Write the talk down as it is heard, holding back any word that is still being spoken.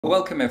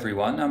Welcome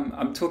everyone.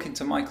 I'm talking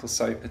to Michael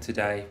Soper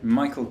today.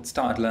 Michael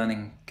started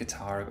learning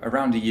guitar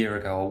around a year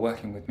ago or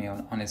working with me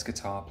on his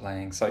guitar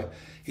playing. So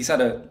he's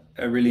had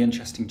a really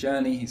interesting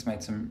journey. He's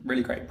made some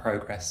really great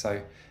progress. So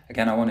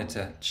again, I wanted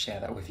to share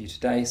that with you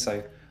today.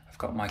 So I've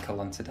got Michael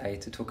on today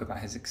to talk about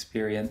his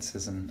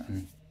experiences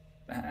and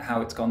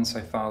how it's gone so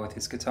far with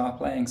his guitar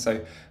playing.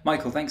 So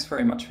Michael, thanks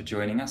very much for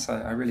joining us.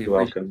 I really You're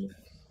appreciate welcome.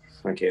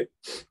 Thank you.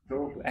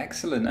 Cool.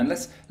 Excellent. And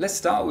let's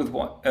start with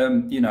what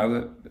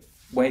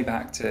way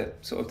back to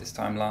sort of this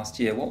time last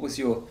year. What was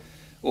your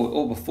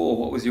or before?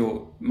 What was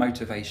your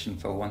motivation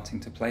for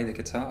wanting to play the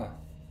guitar?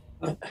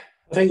 I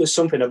think it's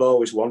something I've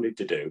always wanted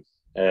to do.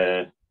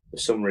 For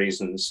some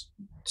reasons,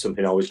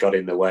 something always got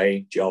in the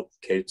way, job,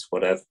 kids,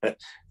 whatever.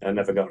 I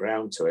never got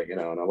around to it,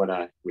 And when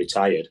I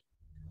retired,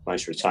 I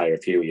managed to retire a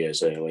few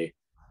years early.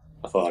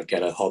 I thought I'd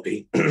get a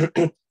hobby,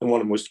 and one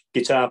of them was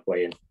guitar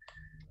playing.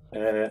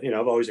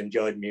 I've always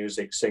enjoyed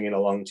music, singing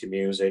along to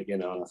music,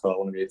 and I thought, I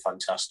want to be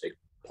fantastic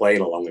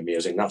playing along with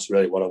music. And that's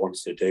really what I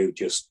wanted to do,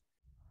 just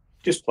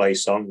play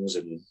songs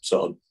and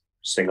sort of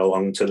sing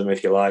along to them,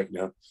 if you like.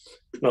 Not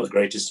the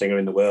greatest singer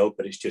in the world,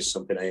 but it's just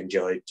something I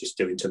enjoy just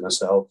doing to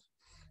myself,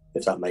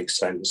 if that makes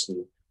sense.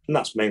 And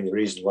that's mainly the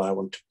reason why I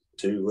want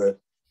to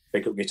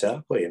pick up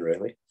guitar playing,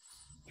 really.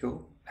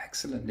 Cool.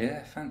 Excellent.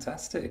 Yeah,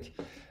 fantastic.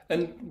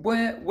 And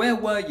where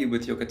were you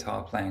with your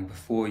guitar playing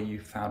before you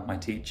found my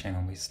teaching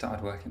and we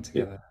started working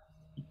together?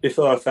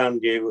 Before I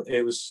found you,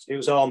 it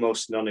was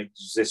almost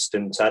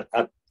non-existent.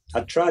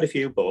 I'd tried a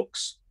few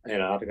books.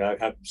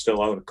 I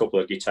still own a couple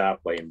of guitar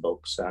playing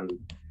books and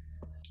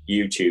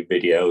YouTube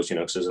videos.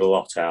 Because there's a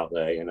lot out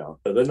there.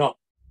 But they're not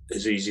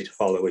as easy to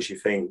follow as you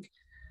think.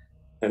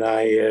 And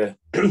I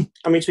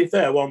mean, to be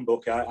fair, one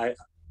book I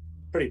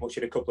pretty much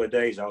in a couple of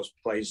days I was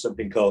playing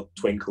something called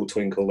Twinkle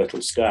Twinkle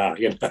Little Star.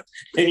 And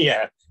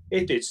yeah,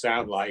 it did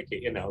sound like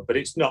it. But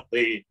it's not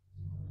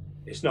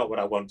what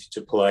I wanted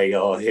to play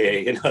or hear,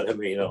 you know what I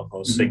mean,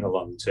 or sing Mhm.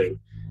 along to,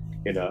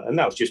 and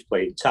that was just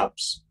playing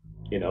tabs,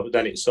 but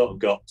then it sort of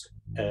got,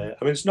 I mean,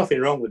 there's nothing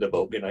wrong with the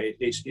book,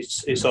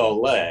 it's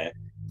all there,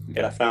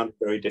 but I Yeah. found it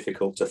very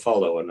difficult to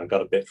follow and I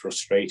got a bit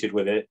frustrated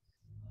with it.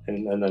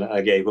 And then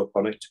I gave up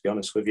on it, to be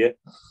honest with you.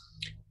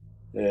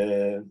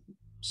 Uh,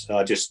 so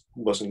I just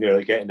wasn't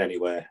really getting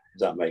anywhere, if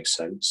that makes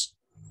sense.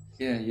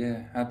 Yeah,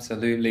 yeah,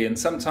 absolutely. And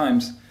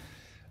sometimes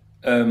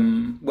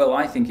well,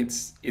 I think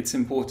it's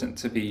important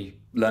to be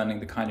learning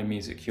the kind of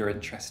music you're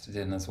interested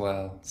in as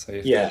well. So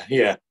if Yeah,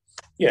 yeah,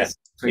 yeah. it's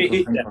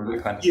twinkle twinkle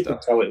that kind of You could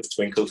stuff. tell it was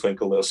Twinkle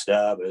Twinkle Little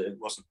Star, but it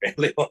wasn't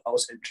really what I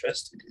was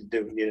interested in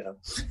doing.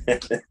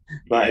 Might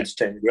Yeah.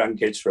 entertain the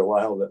grandkids for a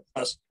while, but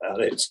that's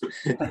about it.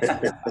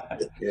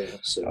 Yeah.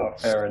 So Oh,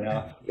 fair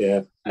enough.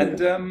 yeah, yeah. And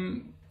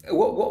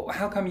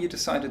how come you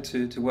decided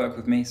to work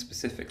with me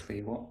specifically?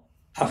 I What?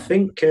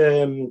 think,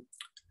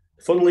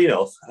 funnily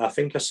enough, I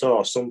think I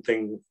saw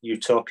something you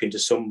talking to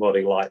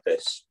somebody like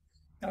this,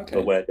 what Okay.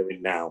 we're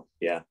doing now.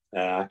 Yeah,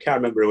 I can't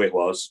remember who it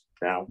was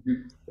now,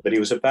 Mhm. but he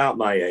was about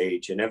my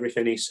age, and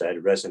everything he said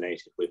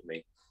resonated with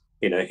me.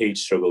 He'd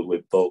struggled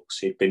with books,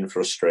 he'd been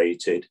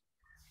frustrated,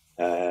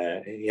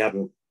 he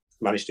hadn't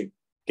managed to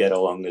get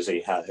along as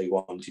he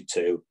wanted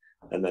to,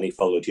 and then he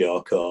followed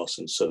your course,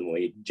 and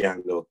suddenly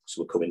Django's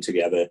were coming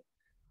together.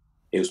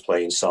 He was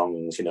playing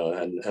songs,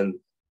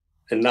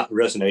 and that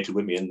resonated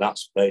with me, and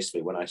that's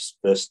basically when I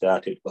first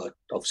started,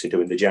 obviously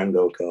doing the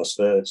Django course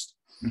first.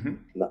 Mhm.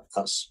 And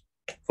that's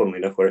funnily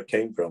enough where it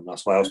came from.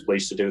 That's why I was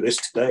pleased to do this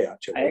today,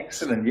 actually.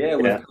 Excellent. Yeah,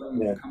 we've Yeah,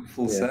 yeah, come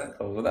full yeah,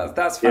 circle. Well,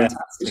 that's yeah,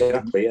 fantastic. And,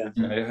 exactly. Yeah,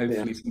 yeah.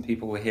 hopefully some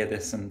people will hear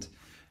this and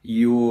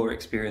your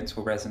experience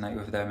will resonate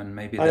with them, and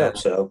maybe I hope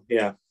they'll so.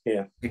 Yeah,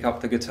 yeah, pick up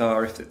the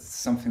guitar if it's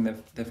something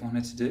they've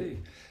wanted to do.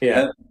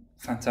 yeah. Um,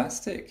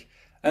 Fantastic.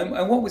 And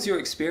what was your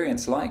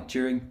experience like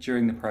during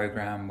the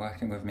program,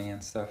 working with me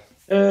and stuff?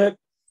 Uh,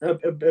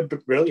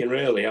 Brilliant,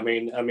 really. I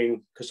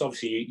mean, because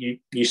obviously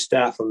you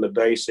start from the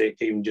basic,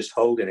 even just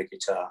holding a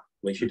guitar,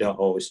 which you Mhm. don't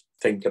always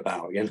think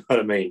about. You know what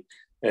I mean?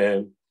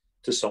 Um,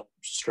 to stop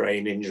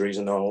strain injuries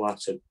and all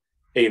that, and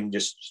even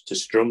just to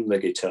strum the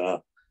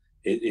guitar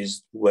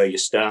is where you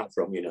start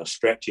from.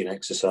 Stretching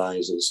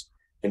exercises,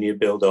 and you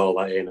build all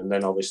that in, and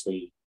then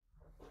obviously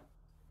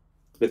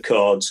the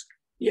chords.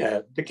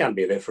 Yeah, they can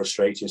be a bit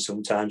frustrating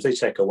sometimes. They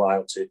take a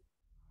while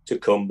to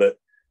come, but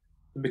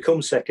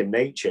become second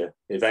nature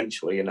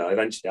eventually.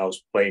 Eventually I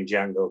was playing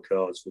Django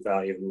chords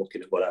without even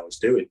looking at what I was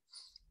doing,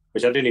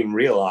 which I didn't even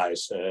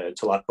realize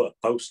until I put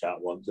a post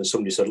out once and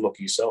somebody said, "Look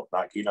at yourself,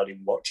 Mike, you're not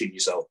even watching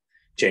yourself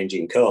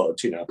changing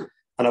chords."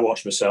 And I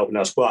watched myself and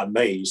I was quite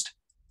amazed.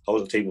 I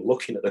wasn't even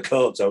looking at the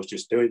chords, I was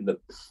just doing them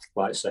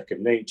like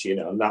second nature,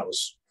 and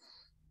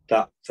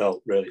that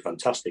felt really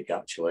fantastic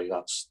actually.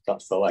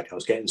 That felt like I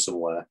was getting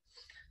somewhere.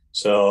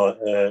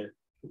 So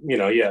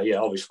yeah, yeah,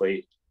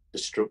 obviously the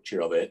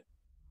structure of it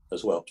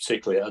as well.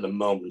 Particularly at the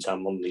moment,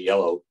 I'm on the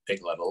yellow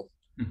pick level.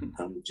 Mhm.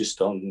 I'm just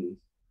on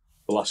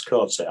the last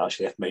chord set,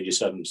 actually, F major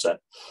 7 set.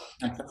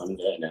 I'm Fantastic.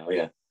 there now,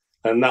 yeah.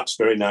 And that's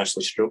very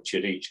nicely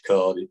structured. Each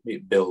chord,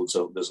 it builds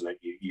up, doesn't it?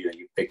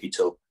 You pick it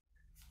up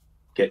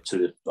get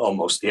to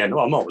almost the end.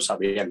 Well, I'm almost at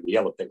the end of the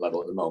yellow pick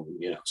level at the moment,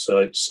 you know. So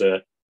it's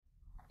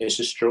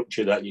a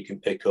structure that you can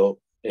pick up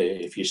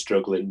if you're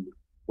struggling.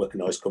 We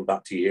can always come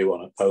back to you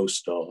on a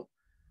post or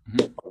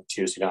on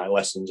Tuesday night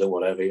lessons or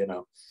whatever, you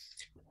know.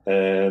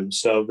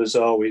 So there's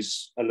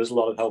always, and there's a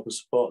lot of help and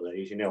support there,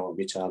 as you know, on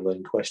guitar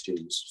learning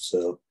questions.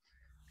 So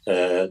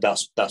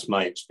that's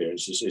my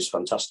experience. It's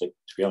fantastic,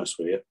 to be honest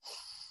with you.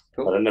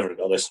 Cool. But I never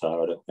got this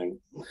far, I don't think.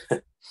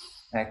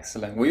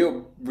 Excellent.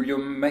 Well, you're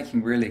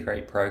making really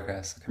great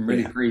progress. I'm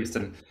really pleased,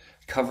 and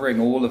covering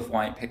all of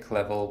white pick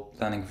level,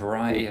 learning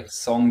variety of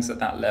songs at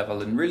that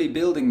level, and really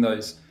building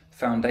those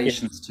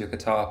foundations to your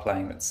guitar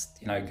playing. That's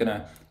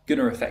gonna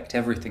affect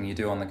everything you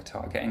do on the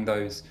guitar. Getting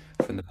those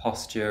from the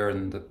posture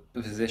and the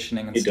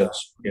positioning and It stuff.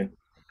 does,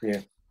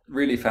 yeah.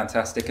 Really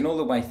fantastic, and all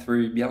the way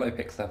through yellow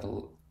pick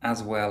level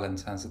as well in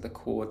terms of the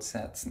chord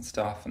sets and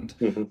stuff, and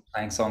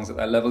playing songs at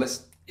that level.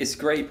 It's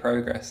great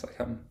progress.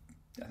 Like I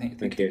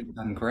think you've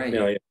done great.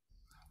 Yeah.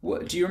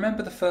 What do you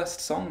remember the first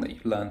song that you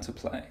learned to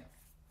play?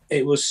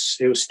 It was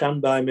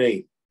Stand By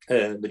Me,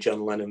 the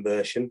John Lennon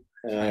version.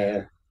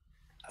 I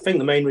think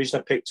the main reason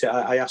I picked it,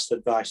 I asked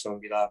advice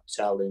on guitar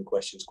learning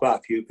questions. Quite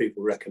a few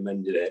people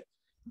recommended it.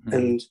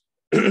 And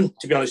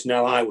to be honest,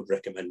 now I would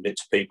recommend it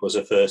to people as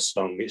a first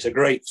song. It's a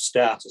great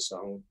starter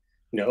song.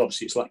 You know,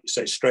 obviously it's like you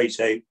say, straight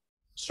eight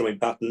strumming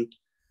pattern.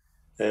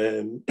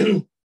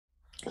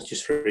 It's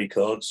just 3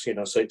 chords, you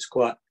know, so it's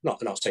quite,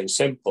 not saying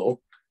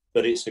simple,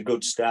 but it's a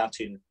good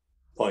starting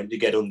point to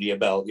get under your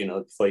belt, you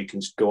know, before you can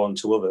go on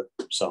to other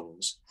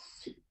songs.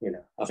 You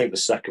know, I think the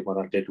second one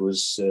I did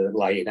was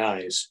Lying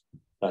Eyes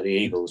by the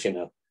Eagles, you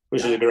know,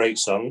 which is a great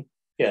song.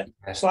 Yeah,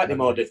 slightly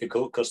more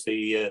difficult because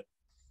the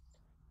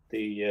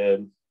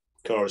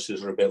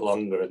choruses are a bit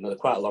longer, and they're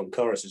quite long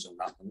choruses on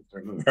that one, if I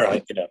remember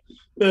right, you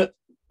know.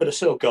 But I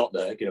still got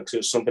there, you know, because it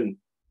was something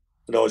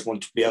I'd always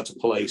wanted to be able to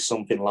play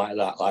something like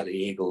that, like the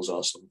Eagles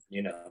or something,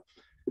 you know.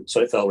 So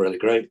it felt really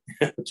great,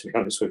 to be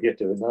honest with you,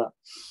 doing that.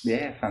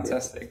 Yeah,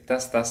 fantastic.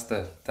 That's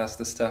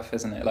the stuff,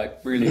 isn't it? Like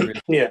really,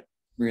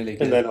 really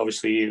good. And then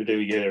obviously you do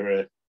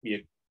your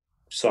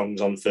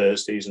songs on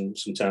Thursdays, and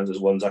sometimes there's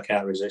ones I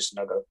can't resist,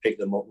 and I've got to pick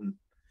them up.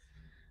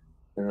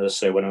 And as I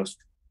say, when I was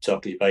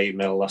talking by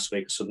email last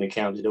week, I suddenly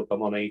counted up,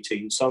 I'm on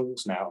 18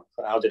 songs now.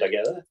 How did I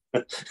get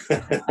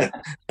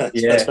there?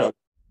 Yeah,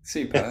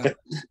 super.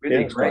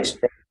 Really great.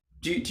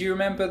 Do you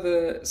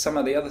remember some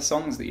of the other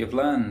songs that you've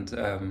learned?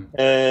 I don't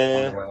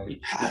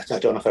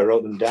know if I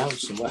wrote them down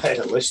somewhere. I had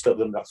a list of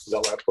them. I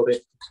forgot where I put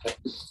it.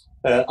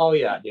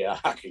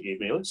 I can give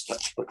you a list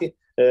actually.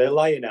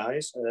 Lying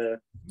Eyes.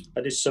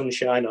 I did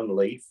Sunshine on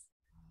Leaf.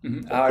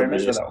 I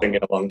remember that. Singing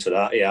along to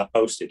that. Yeah, I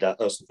posted that.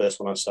 That was the first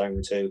one I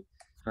sang to.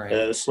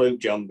 Sloop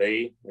John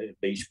B,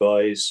 Beach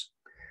Boys.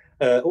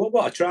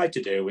 What I tried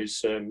to do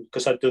is,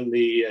 because I'd done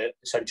the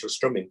essential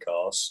strumming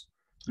course,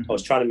 I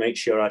was trying to make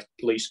sure I at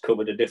least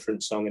covered a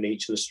different song in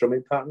each of the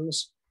strumming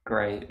patterns.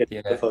 Great,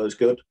 yeah. I thought it was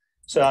good.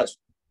 So that's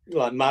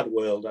like Mad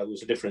World. That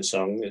was a different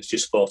song. It's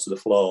just Fall to the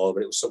Floor,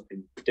 but it was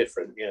something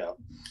different, you know.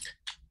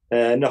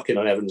 Knocking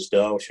on Heaven's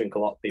Door, which I think a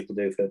lot of people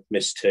do for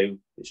Miss 2,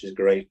 which is a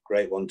great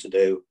one to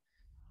do.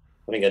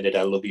 I think I did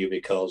I Love You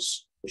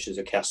Because, which is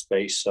a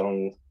cast-based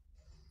song.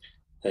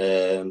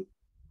 And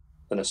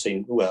I've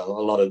seen, a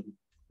lot of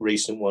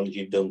recent ones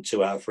you've done.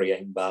 2 Out of 3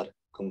 Ain't Bad.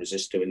 Couldn't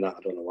resist doing that. I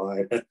don't know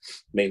why.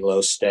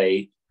 Meatloaf,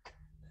 Stay.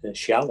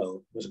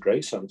 Shallow was a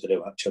great song to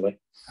do, actually.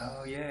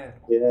 Oh, yeah.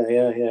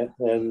 Yeah.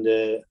 And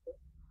the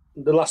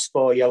last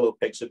 4 yellow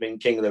picks have been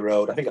King of the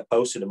Road. I think I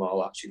posted them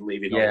all, actually,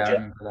 Leaving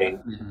on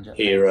Jet,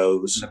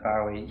 Heroes.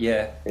 Bowie.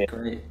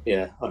 Great.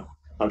 Yeah.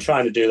 I'm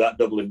trying to do that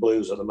Dublin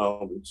Blues at the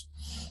moment,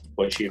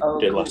 which you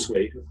did last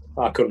week.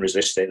 I couldn't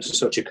resist it. It's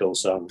such a cool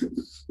song.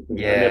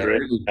 Yeah,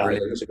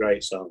 it's a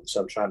great song.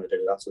 So I'm trying to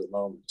do that at the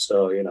moment.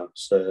 So, you know,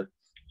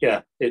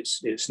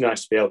 it's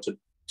nice to be able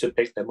to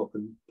pick them up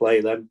and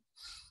play them.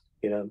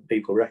 You know,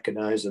 people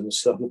recognise them as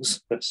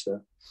songs.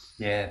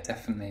 Yeah,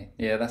 definitely.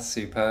 Yeah, that's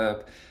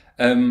superb.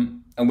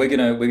 And we're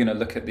gonna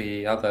look at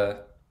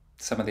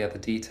some of the other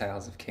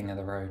details of King of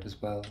the Road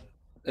as well.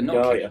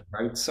 Not King of the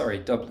Road, sorry,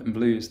 Dublin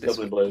Blues.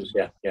 Dublin Blues,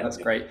 yeah. That's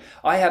great.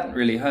 I hadn't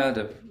really heard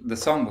of the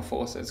song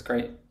before, so it's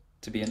great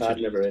to be introduced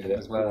I've never heard of it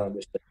as well.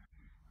 No,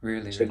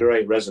 really, it's a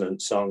great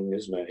resonant song,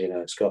 isn't it? You know,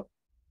 it's got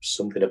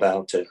something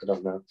about it. I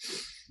don't know.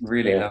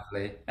 Really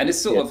lovely, and it's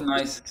sort of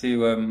nice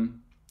to.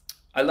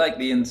 I like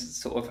the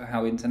sort of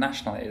how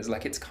international it is.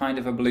 Like it's kind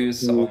of a blues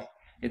song.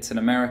 It's an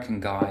American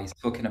guy. He's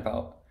talking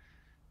about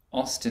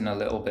Austin a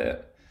little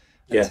bit,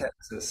 and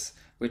Texas,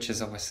 which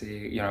is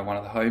obviously one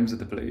of the homes of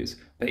the blues.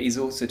 But he's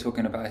also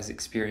talking about his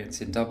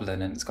experience in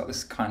Dublin, and it's got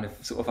this kind of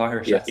sort of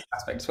Irish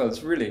aspect as well.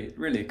 It's really,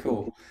 really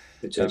cool.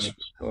 It is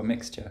sort of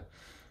mixture.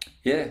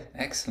 Yeah,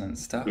 excellent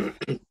stuff.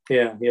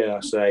 Yeah. I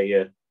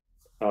say,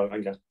 I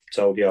think I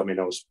told you. I mean,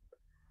 I was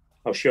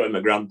showing my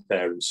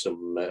grandparents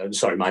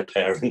my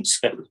parents,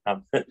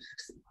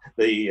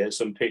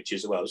 some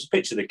pictures. Well, it was a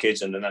picture of the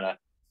kids, and then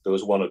there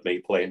was one of me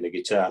playing the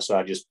guitar, so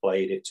I just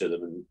played it to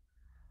them,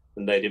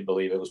 and they didn't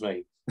believe it was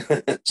me.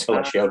 So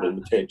I showed them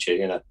the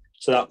picture,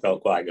 So that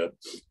felt quite good,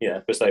 yeah,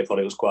 because they thought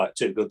it was quite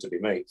too good to be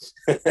me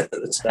at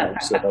the time.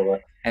 So I thought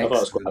it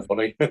was quite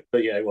funny, but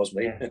yeah, it was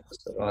me. Yeah.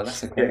 So, Oh,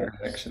 that's a great yeah,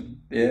 reaction.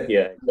 Yeah.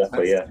 yeah,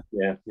 exactly, yeah,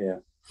 Fantastic. yeah.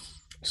 Cool.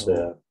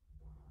 So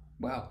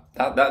Wow.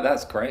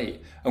 That's great.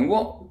 And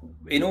what,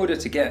 in order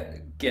to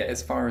get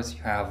as far as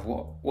you have,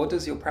 what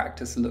does your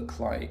practice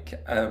look like?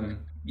 How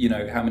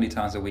many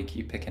times a week are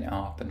you picking it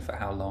up and for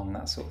how long,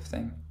 that sort of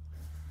thing?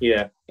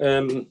 yeah,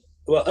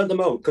 well, at the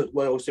moment, because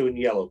when I was doing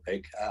Yellow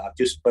Pig, I've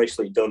just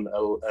basically done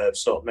a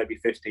sort of maybe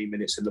 15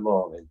 minutes in the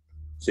morning.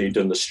 So you've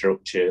done the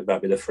structure,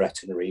 maybe the fret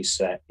and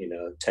reset,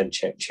 10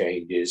 check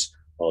changes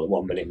or the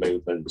 1 minute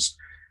movements.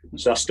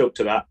 So I stuck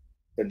to that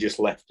and just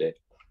left it.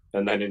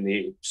 And then in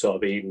the sort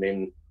of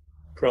evening,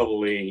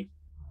 probably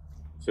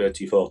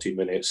 30, 40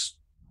 minutes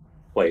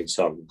playing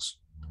songs,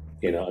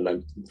 and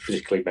then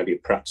particularly maybe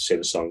practicing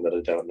a song that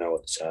I don't know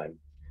at the time,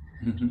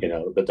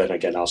 Mhm. but then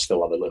again, I'll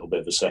still have a little bit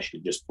of a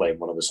session just playing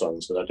one of the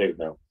songs that I do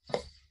know,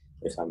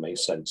 if that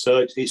makes sense.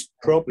 So it's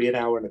probably an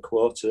hour and a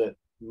quarter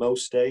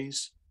most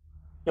days,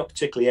 not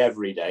particularly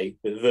every day,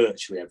 but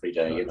virtually every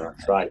day, Right, I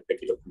okay. try to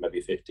pick it up in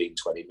maybe 15,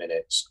 20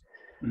 minutes.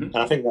 And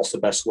I Mhm. think that's the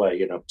best way,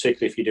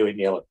 particularly if you're doing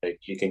Yellow Pig,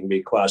 you can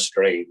be quite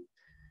strained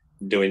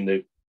doing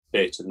the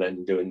bit and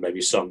then doing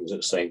maybe songs at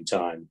the same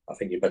time. I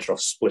think you're better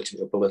off splitting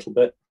it up a little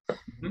bit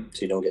Mhm.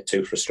 so you don't get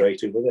too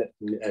frustrated with it.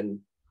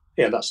 And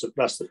yeah, that's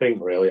the thing,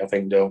 really. I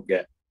think don't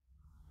get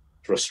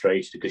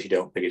frustrated because you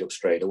don't pick it up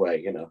straight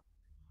away.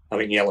 I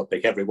mean, Yellow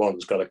Pig,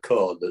 everyone's got a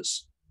chord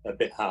that's a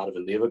bit harder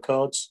than the other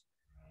chords,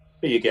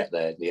 but you get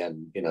there in the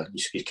end.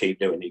 You keep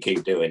doing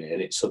it,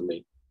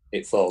 and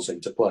it falls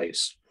into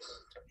place.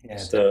 Yeah,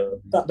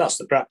 So definitely. that's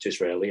the practice,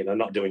 really.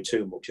 Not doing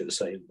too much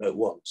at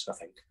once. I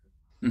think.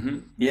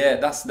 Yeah,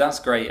 that's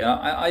great.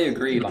 I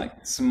agree.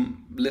 Like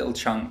some little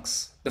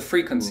chunks. The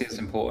frequency is Mm.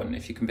 important.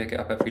 If you can pick it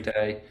up every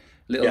day,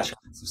 little Yeah.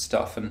 chunks of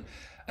stuff, and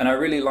I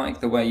really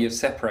like the way you've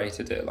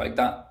separated it. Like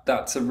that.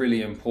 That's a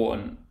really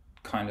important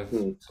kind of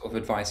Mm. sort of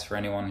advice for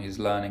anyone who's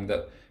learning,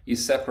 that you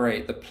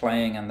separate the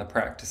playing and the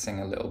practicing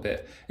a little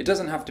bit. It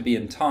doesn't have to be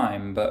in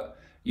time, but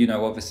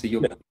obviously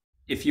No.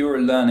 if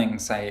you're learning,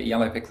 say, at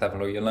yellow pick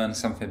level, or you're learning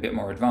something a bit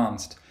more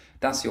advanced,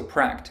 that's your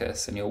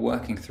practice, and you're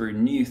working through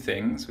new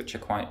things which are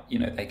quite,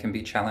 they can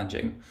be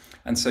challenging.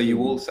 And so you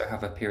Mm. also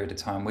have a period of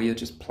time where you're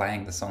just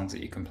playing the songs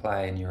that you can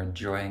play and you're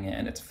enjoying it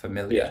and it's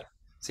familiar. Yeah.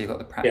 So you've got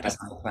the Yeah. practice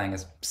and the playing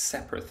as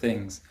separate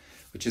things,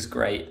 which is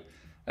great.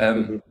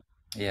 um,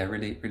 Mm-hmm. yeah,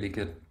 really really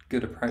good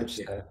approach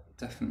Yeah. there,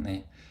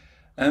 definitely.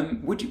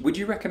 Would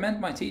you recommend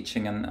my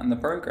teaching and the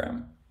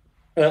program?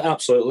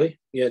 Absolutely.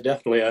 Yeah,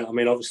 definitely. I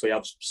mean, obviously,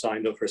 I've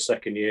signed up for a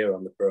second year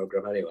on the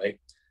program anyway.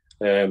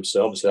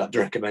 So obviously that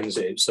recommends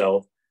it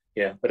itself.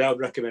 Yeah, but I would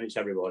recommend it to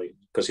everybody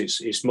because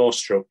it's more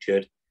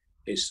structured.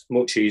 It's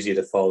much easier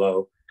to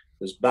follow.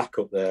 There's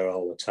backup there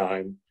all the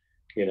time.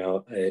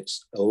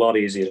 It's a lot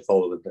easier to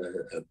follow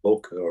than a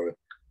book or a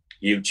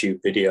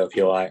YouTube video if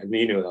you like. And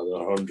there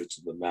are hundreds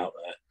of them out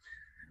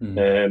Hmm.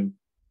 there.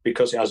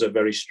 Because it has a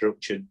very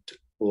structured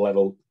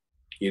level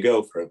you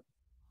go through,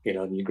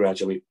 and you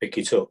gradually pick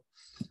it up.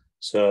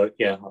 So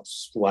yeah,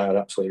 that's why I'd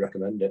absolutely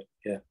recommend it.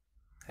 Yeah,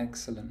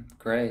 Excellent,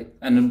 great,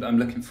 and I'm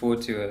looking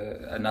forward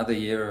to another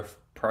year of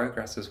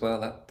progress as well.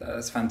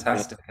 That's yeah.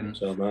 fantastic, and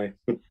So am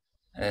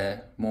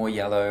I. more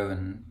yellow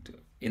and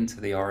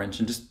into the orange,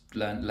 and just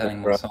learning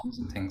more Right. songs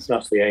and things.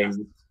 That's the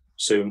aim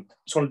soon.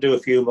 Just want to do a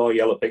few more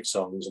Yellow Pig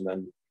songs and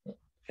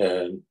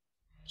then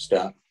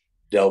start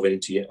delving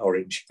into your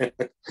orange.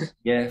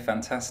 Yeah,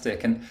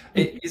 fantastic. And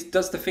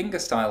does the finger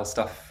style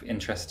stuff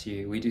interest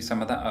you? We do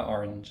some of that at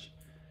Orange.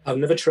 I've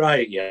never tried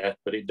it yet,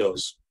 but it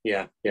does.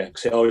 Yeah, yeah,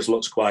 because it always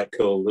looks quite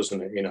cool,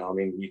 doesn't it? I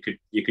mean,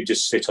 you could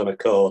just sit on a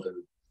chord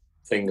and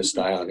finger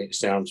style, and it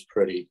sounds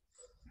pretty.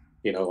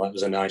 Like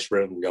there's a nice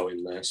rhythm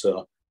going there.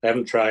 So I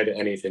haven't tried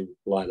anything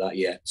like that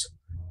yet.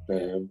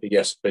 But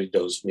yes, but it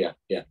does. Yeah,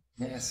 yeah.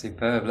 Yeah,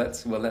 superb.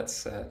 Let's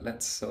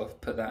sort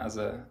of put that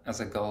as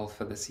a goal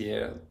for this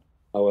year.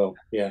 Oh well,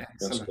 yeah,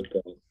 that's Excellent.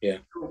 good goal. Yeah.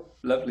 Cool.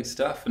 Lovely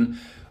stuff. And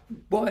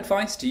what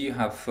advice do you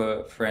have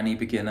for any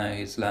beginner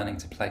who's learning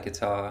to play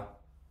guitar?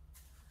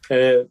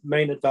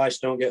 Main advice: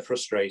 don't get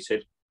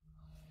frustrated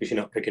if you're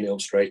not picking it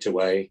up straight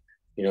away.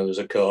 There's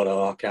a chord,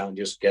 oh, I can't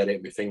just get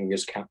it. My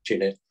fingers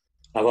catching it.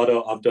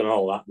 I've done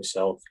all that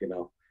myself.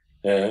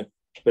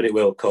 But it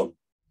will come.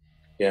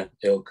 Yeah,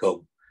 it'll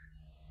come.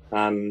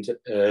 And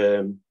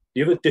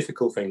the other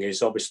difficult thing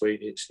is obviously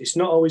it's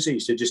not always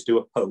easy to just do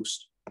a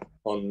post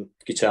on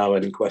guitar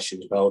learning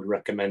questions, but I would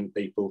recommend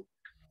people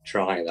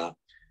try that.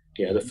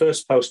 Yeah, the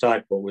first post I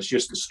put was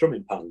just the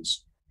strumming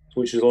pans,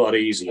 which is a lot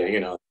easier,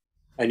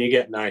 and you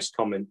get nice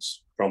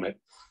comments from it.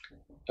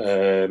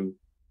 Um,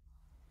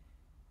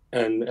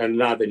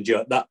 and I've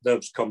enjoyed that.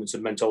 Those comments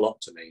have meant a lot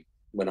to me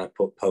when I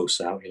put posts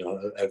out.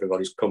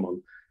 Everybody's come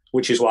on,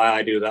 which is why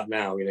I do that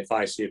now. If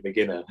I see a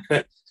beginner,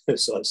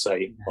 so let's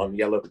say on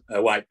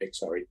white pick,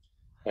 sorry,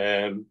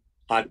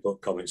 I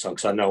put comments on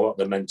because I know what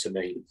they're meant to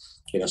me.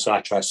 So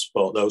I try to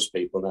support those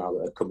people now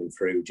that are coming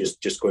through,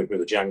 just going through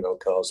the Django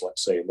chords,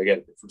 let's say, and they get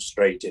a bit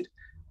frustrated.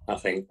 I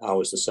think I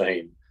was the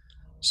same.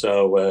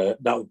 So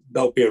that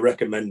would be a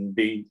recommend.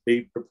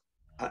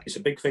 It's a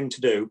big thing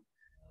to do,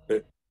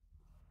 but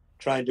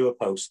try and do a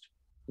post,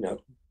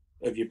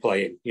 of you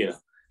playing,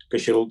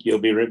 because you'll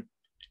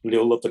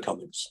love the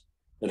comments,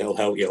 and it'll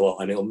help you a lot,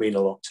 and it'll mean a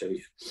lot to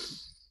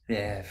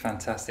Yeah,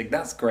 fantastic.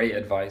 That's great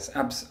advice.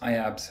 I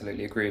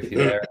absolutely agree with you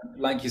you. there.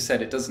 Like you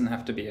said, it doesn't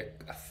have to be a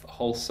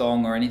whole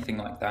song or anything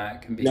like that.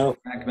 It can be a No,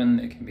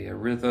 fragment, it can be a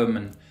rhythm,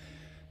 and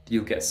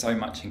you'll get so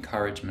much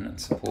encouragement and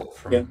support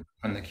yeah,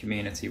 from the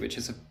community, which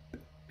is a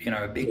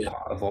big yeah,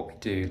 part of what we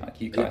do. Like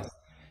you yeah, guys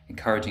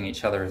encouraging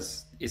each other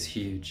is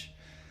huge.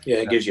 yeah.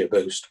 It gives you a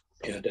boost.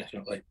 Yeah,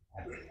 definitely.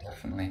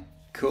 Definitely.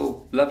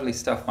 Cool. Lovely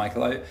stuff,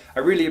 Michael. I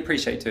really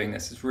appreciate doing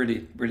this. It's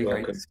really, really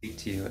great to Welcome. speak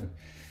to you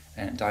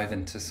and dive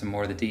into some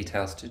more of the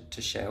details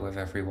to share with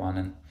everyone.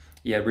 And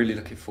yeah, really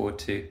looking forward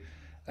to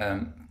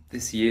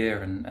this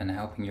year and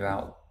helping you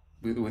out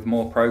with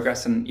more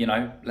progress. And,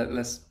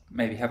 let's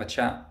maybe have a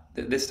chat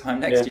this time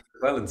next Yeah, year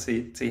as well and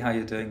see how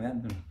you're doing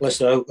then. And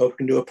let's know. I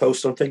can do a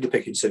post on finger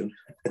picking soon.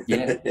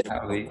 yeah, that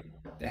would be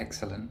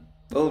excellent.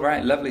 All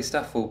right. Lovely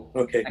stuff. Well,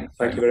 Okay, thanks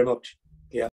very thank you much. very much. Yeah.